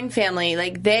Stein family,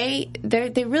 like they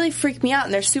really freak me out,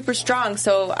 and they're super strong.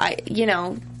 So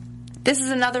this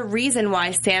is another reason why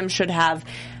Sam should have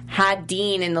had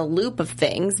Dean in the loop of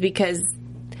things, because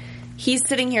he's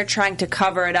sitting here trying to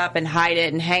cover it up and hide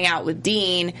it and hang out with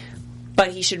Dean,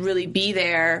 but he should really be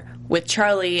there with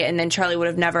Charlie, and then Charlie would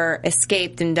have never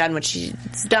escaped and done what she's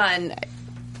done.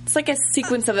 It's like a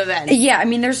sequence of events. Yeah, I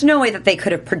mean, there's no way that they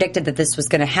could have predicted that this was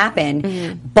going to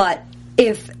happen, but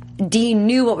if Dean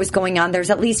knew what was going on,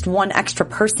 there's at least one extra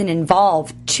person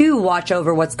involved to watch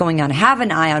over what's going on, have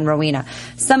an eye on Rowena,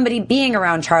 somebody being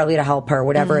around Charlie to help her,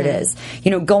 whatever it is,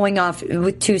 going off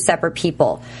with two separate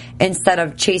people instead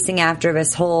of chasing after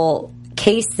this whole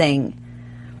case thing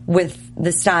with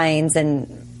the Steins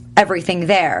and everything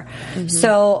there.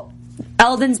 So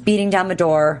Eldon's beating down the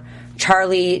door.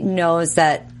 Charlie knows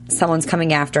that someone's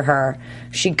coming after her.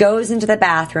 She goes into the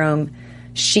bathroom.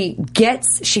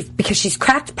 Because she's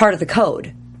cracked part of the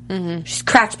code. Mm-hmm. She's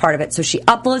cracked part of it. So she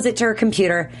uploads it to her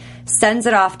computer, sends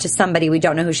it off to somebody. We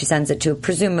don't know who she sends it to.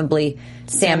 Presumably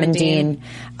Sam and Dean.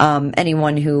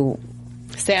 Anyone who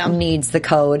needs the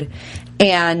code.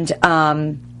 And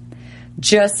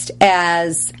just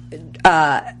as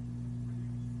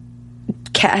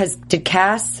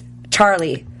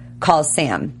Charlie calls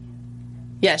Sam.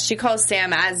 Yes, she calls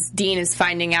Sam as Dean is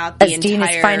finding out the entire... Dean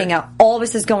is finding out all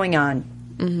this is going on.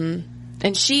 Mm-hmm.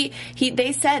 And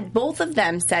they said, both of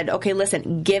them said, okay,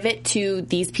 listen, give it to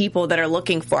these people that are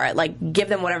looking for it. Like, give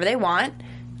them whatever they want.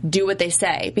 Do what they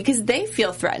say. Because they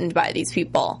feel threatened by these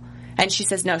people. And she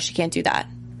says, no, she can't do that.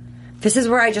 This is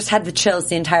where I just had the chills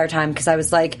the entire time because I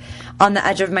was like on the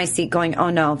edge of my seat going,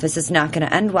 oh no, this is not going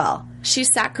to end well. She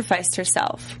sacrificed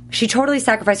herself. She totally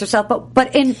sacrificed herself.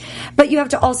 But you have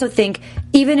to also think,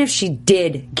 even if she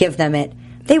did give them it,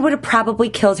 they would have probably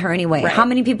killed her anyway. Right. How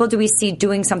many people do we see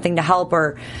doing something to help?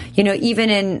 Or, even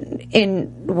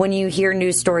in when you hear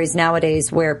news stories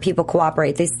nowadays where people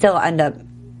cooperate, they still end up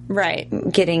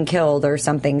getting killed or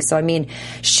something. So, I mean,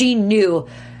 she knew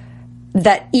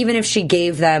that even if she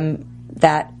gave them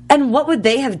that, and what would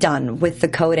they have done with the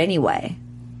code anyway?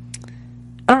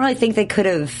 I don't really think they could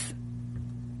have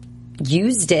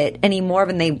used it any more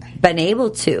than they've been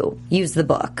able to use the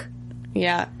book.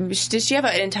 Yeah. Did she have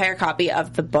an entire copy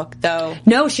of the book, though?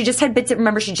 No, she just had bits.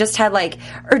 Remember, she just had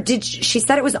she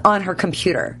said it was on her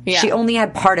computer. Yeah. She only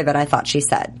had part of it, I thought she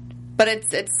said. But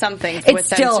it's something them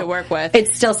to work with.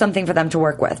 It's still something for them to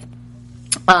work with.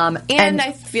 And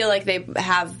I feel like they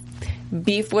have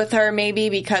beef with her maybe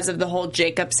because of the whole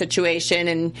Jacob situation,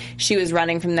 and she was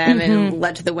running from them and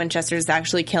led to the Winchesters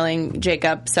actually killing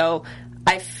Jacob. So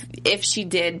if she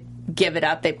did give it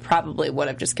up, they probably would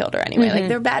have just killed her anyway. Like,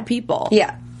 they're bad people.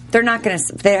 Yeah. They're not going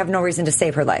to... They have no reason to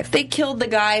save her life. They killed the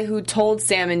guy who told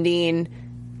Sam and Dean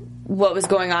what was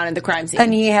going on in the crime scene.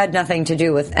 And he had nothing to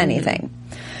do with anything.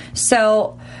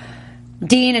 So,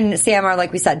 Dean and Sam are,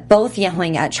 like we said, both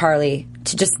yelling at Charlie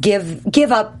to just give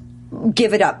it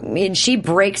up. And she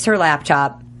breaks her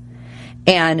laptop,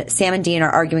 and Sam and Dean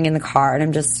are arguing in the car, and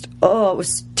I'm just... it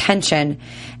was tension.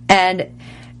 And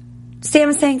Sam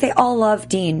is saying they all love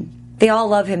Dean. They all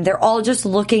love him. They're all just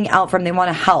looking out for him. They want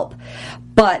to help.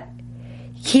 But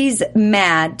he's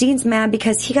mad. Dean's mad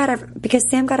because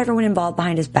Sam got everyone involved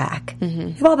behind his back.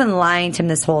 They've all been lying to him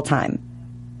this whole time.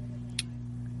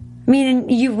 I mean,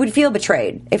 you would feel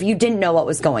betrayed if you didn't know what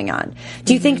was going on.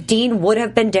 Do you think Dean would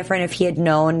have been different if he had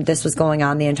known this was going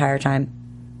on the entire time?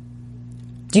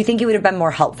 Do you think he would have been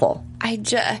more helpful?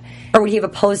 Or would he have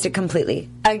opposed it completely?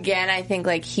 Again, I think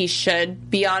he should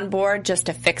be on board just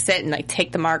to fix it and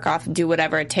take the mark off and do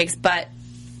whatever it takes. But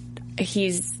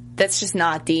that's just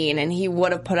not Dean, and he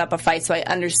would have put up a fight. So I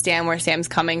understand where Sam's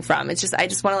coming from. I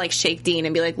just want to shake Dean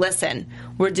and be like, listen,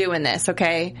 we're doing this,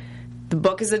 okay? The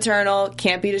book is eternal,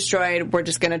 can't be destroyed. We're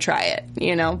just going to try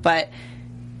it, But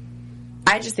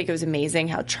I just think it was amazing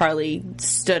how Charlie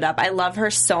stood up. I love her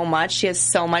so much. She has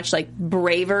so much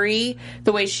bravery,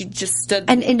 the way she just stood,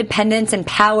 and independence and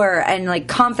power and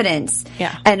confidence.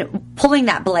 Yeah, and pulling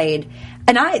that blade.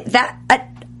 And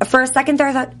for a second there,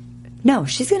 I thought, no,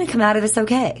 she's going to come out of this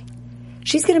okay.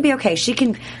 She's going to be okay. She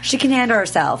can handle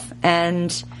herself.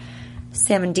 And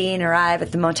Sam and Dean arrive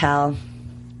at the motel,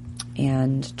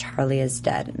 and Charlie is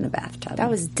dead in the bathtub. That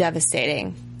was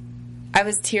devastating. I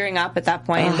was tearing up at that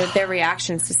point. Their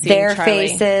reactions to seeing their Charlie.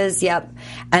 faces, yep.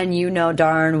 And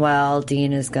darn well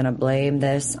Dean is going to blame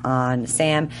this on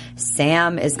Sam.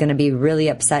 Sam is going to be really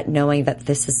upset knowing that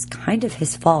this is kind of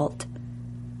his fault.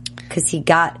 Because he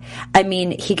got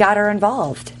her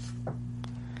involved.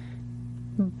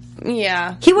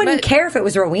 Yeah. He wouldn't care if it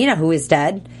was Rowena who is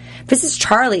dead. This is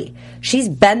Charlie. She's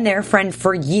been their friend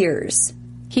for years.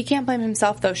 He can't blame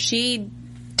himself, though. She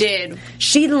did.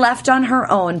 She left on her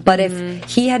own, but if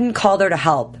he hadn't called her to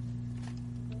help,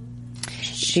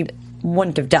 she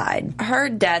wouldn't have died. Her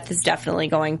death is definitely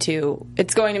going to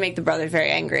make the brothers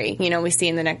very angry. We see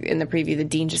in the preview that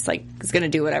Dean just is going to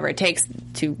do whatever it takes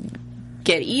to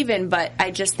get even, but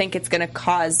I just think it's going to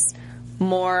cause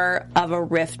more of a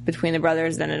rift between the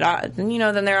brothers than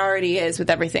there already is with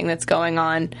everything that's going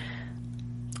on.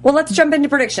 Well, let's jump into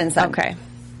predictions then. Okay.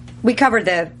 We covered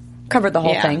the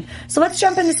whole thing. So let's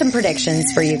jump into some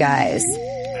predictions for you guys.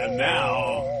 And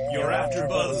now, your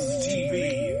AfterBuzz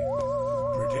TV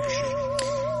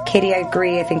prediction. Katie, I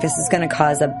agree. I think this is going to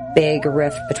cause a big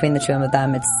rift between the two of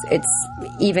them. It's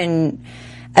even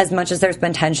as much as there's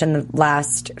been tension the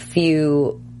last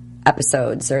few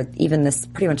episodes, or even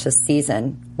pretty much this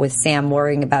season, with Sam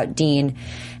worrying about Dean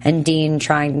and Dean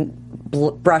trying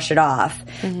to brush it off.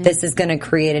 This is going to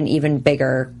create an even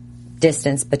bigger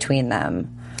distance between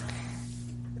them.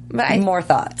 But more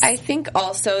thoughts. I think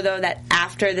also, though, that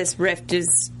after this rift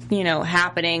is,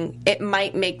 happening, it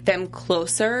might make them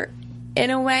closer in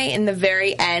a way in the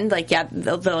very end. Like, yeah,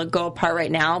 they'll go apart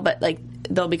right now, but, like,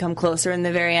 they'll become closer in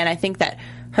the very end. I think that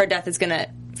her death is going to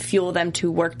fuel them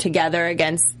to work together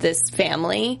against this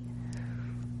family.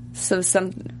 So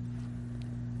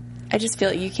I just feel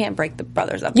like you can't break the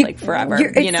brothers up, forever,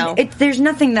 There's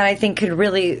nothing that I think could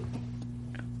really...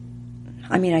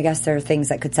 I mean, I guess there are things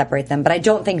that could separate them, but I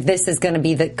don't think this is going to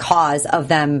be the cause of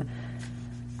them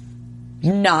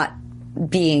not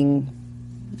being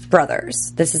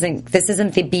brothers. This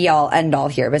isn't the be-all, end-all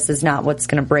here. This is not what's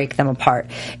going to break them apart.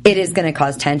 It is going to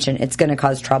cause tension. It's going to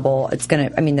cause trouble.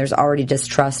 There's already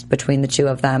distrust between the two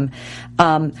of them.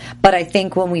 But I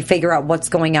think when we figure out what's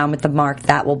going on with the mark,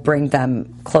 that will bring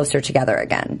them closer together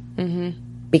again. Mm-hmm.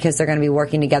 Because they're going to be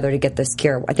working together to get this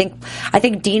cure. I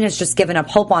think Dean has just given up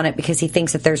hope on it because he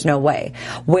thinks that there's no way.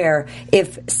 Where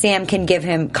if Sam can give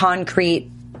him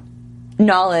concrete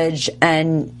knowledge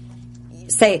and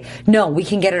say, no, we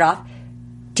can get it off,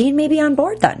 Dean may be on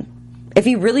board then. If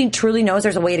he really truly knows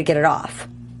there's a way to get it off.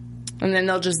 And then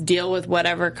they'll just deal with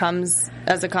whatever comes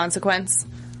as a consequence?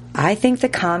 I think the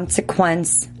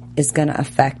consequence is going to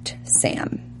affect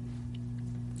Sam.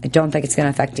 I don't think it's going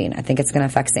to affect Dean. I think it's going to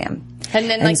affect Sam. And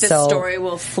then, the story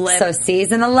will flip. So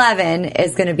season 11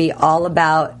 is going to be all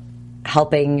about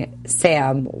helping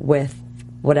Sam with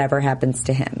whatever happens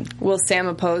to him. Will Sam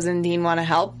oppose and Dean want to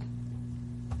help?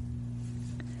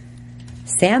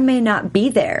 Sam may not be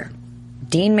there.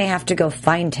 Dean may have to go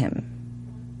find him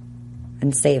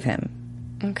and save him.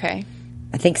 Okay.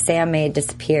 I think Sam may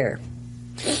disappear.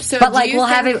 So but we'll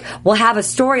have a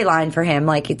storyline for him.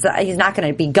 He's not going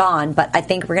to be gone, but I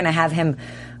think we're going to have him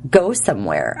go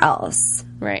somewhere else.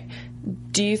 Right.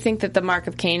 Do you think that the Mark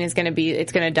of Cain is going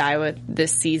to die with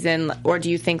this season, or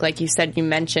do you think, like you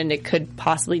mentioned, it could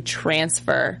possibly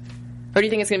transfer, or do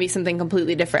you think it's going to be something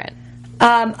completely different?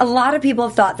 A lot of people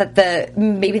have thought that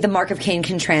maybe the Mark of Cain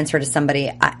can transfer to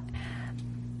somebody.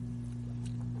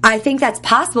 I think that's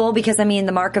possible because,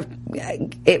 the Mark of...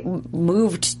 it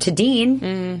moved to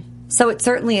Dean, so it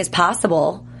certainly is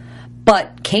possible.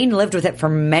 But Cain lived with it for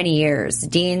many years.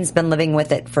 Dean's been living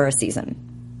with it for a season.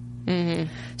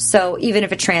 Mm-hmm. So even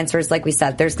if it transfers, like we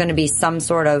said, there's going to be some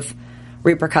sort of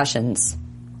repercussions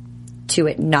to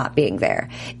it not being there.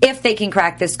 If they can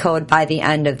crack this code by the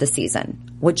end of the season,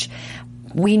 which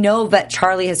we know that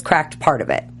Charlie has cracked part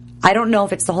of it. I don't know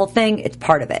if it's the whole thing. It's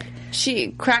part of it. She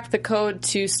cracked the code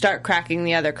to start cracking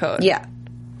the other code. Yeah.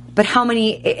 But how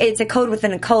many... It's a code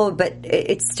within a code, but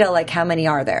it's still how many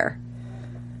are there?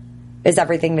 Is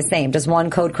everything the same? Does one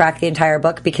code crack the entire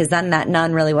book? Because then that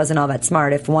nun really wasn't all that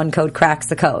smart if one code cracks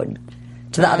the code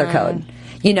to the other code.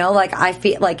 I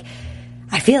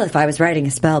feel if I was writing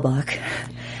a spell book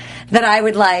that I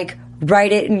would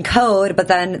write it in code, but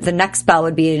then the next spell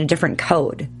would be in a different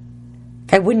code.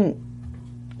 I wouldn't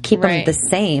keep them the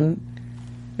same.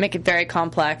 Make it very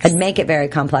complex. I'd make it very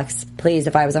complex. Please,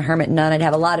 if I was a hermit nun, I'd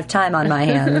have a lot of time on my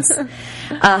hands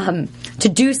to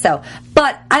do so.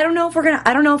 But I don't know if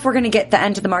we're gonna get the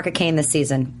end to the Mark of Cain this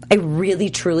season. I really,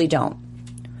 truly don't.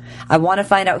 I want to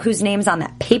find out whose name's on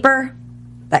that paper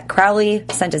that Crowley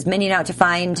sent his minion out to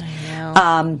find.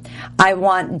 I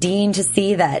want Dean to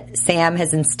see that Sam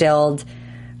has instilled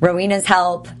Rowena's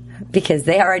help, because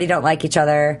they already don't like each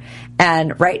other.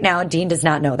 And right now, Dean does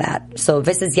not know that. So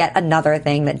this is yet another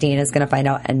thing that Dean is going to find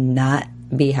out and not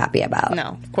be happy about.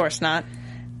 No, of course not.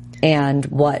 And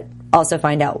also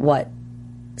find out what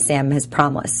Sam has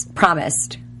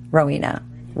promised Rowena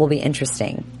will be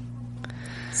interesting.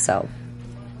 So,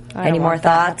 any more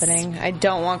thoughts? I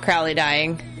don't want Crowley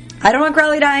dying. I don't want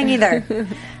Crowley dying either.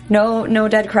 No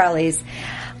dead Crowleys.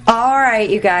 All right,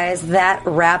 you guys, that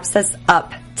wraps us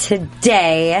up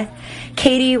today.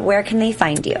 Katie, where can they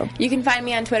find you? You can find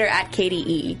me on Twitter at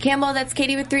Katie E. Campbell. That's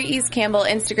Katie with 3 E's Campbell.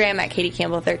 Instagram at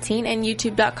KatieCampbell13 and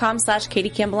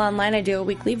YouTube.com/KatieCampbellOnline. I do a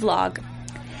weekly vlog.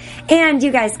 And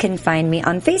you guys can find me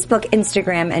on Facebook,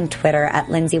 Instagram, and Twitter at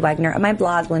Lindsay Wegner, and my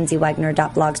blog,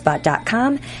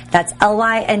 lindsaywegner.blogspot.com. That's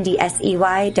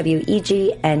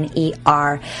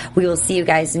LYNDSEYWEGNER. We will see you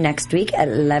guys next week at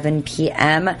 11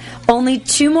 p.m. Only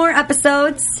 2 more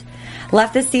episodes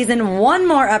left this season. 1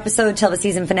 more episode till the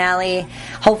season finale.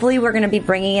 Hopefully we're going to be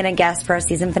bringing in a guest for our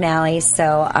season finale.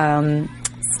 So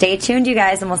stay tuned, you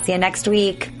guys, and we'll see you next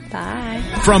week. Bye.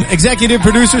 From executive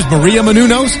producers Maria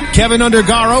Menounos, Kevin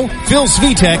Undergaro, Phil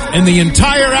Svitek, and the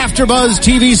entire AfterBuzz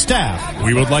TV staff,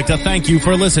 we would like to thank you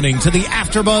for listening to the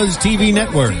AfterBuzz TV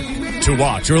network. To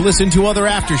watch or listen to other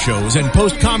after shows and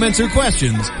post comments or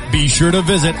questions, be sure to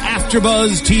visit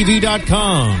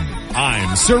AfterBuzzTV.com.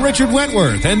 I'm Sir Richard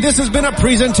Wentworth, and this has been a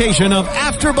presentation of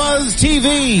AfterBuzz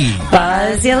TV.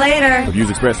 Buzz you later. The views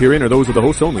expressed herein are those of the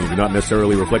hosts only and do not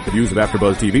necessarily reflect the views of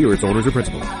AfterBuzz TV or its owners or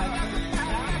principals.